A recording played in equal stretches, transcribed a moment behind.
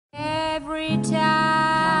Every time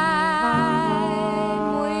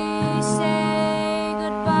we say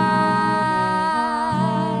goodbye,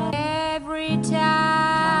 every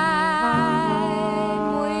time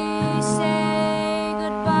we say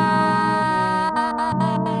goodbye,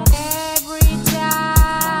 every time.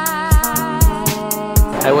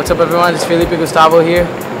 Hey, what's up everyone? It's Felipe Gustavo here.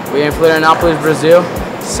 We're in Florianopolis, Brazil,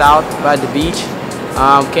 south by the beach.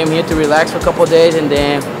 Came here to relax for a couple of days, and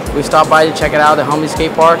then we stopped by to check it out, the homies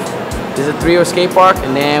skate park. This is a 3-year skate park,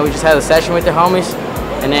 and then we just had a session with the homies,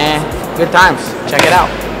 and then good times. Check it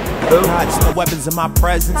out. Just no weapons in my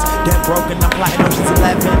presence. Dead broken, I'm plotting Ocean's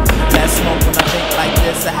 11. Less smoke when I think like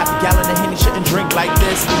this. A half a gallon of Henny shouldn't drink like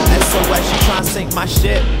this. SOS, she trying to sink my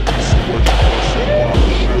shit.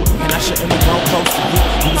 And I shouldn't have gone close to you.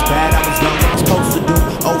 You was bad, I was young, what I'm supposed to do.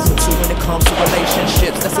 Over to when it comes to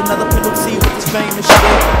relationships. That's another penalty with this famous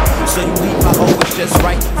shit. So you leave my always just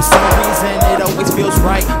right. For some reason, it always feels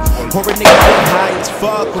right. Or a nigga get high as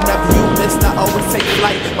fuck. Whenever you miss, I always take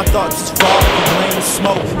flight. My thoughts is far, you blame the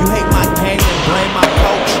smoke. You hate my game and blame my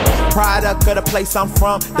coach. Product of the place I'm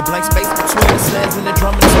from. The blank space between the snares and the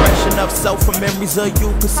drum. Expression of self from memories of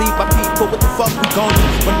you. Perceived by people, what the fuck we gon' do?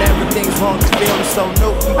 When everything's wrong, it's feeling so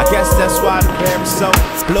new. I guess that's why the bear is so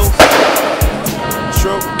blue.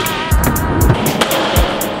 True.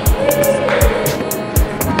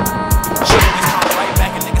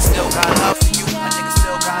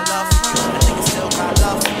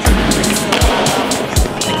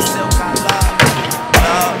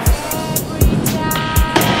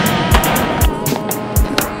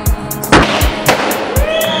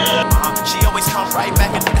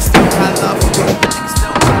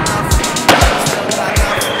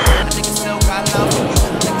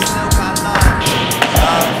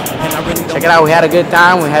 Check it out, we had a good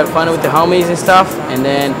time, we had fun with the homies and stuff, and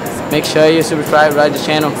then make sure you subscribe, right, the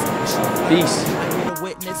channel. Peace.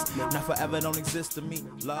 Not forever don't exist to me.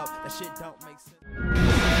 Love, that shit don't make sense.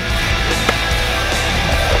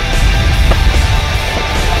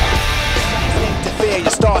 You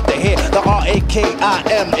start to hear the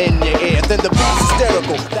R-A-K-I-M in your ear, then the beat's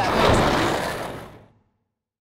hysterical.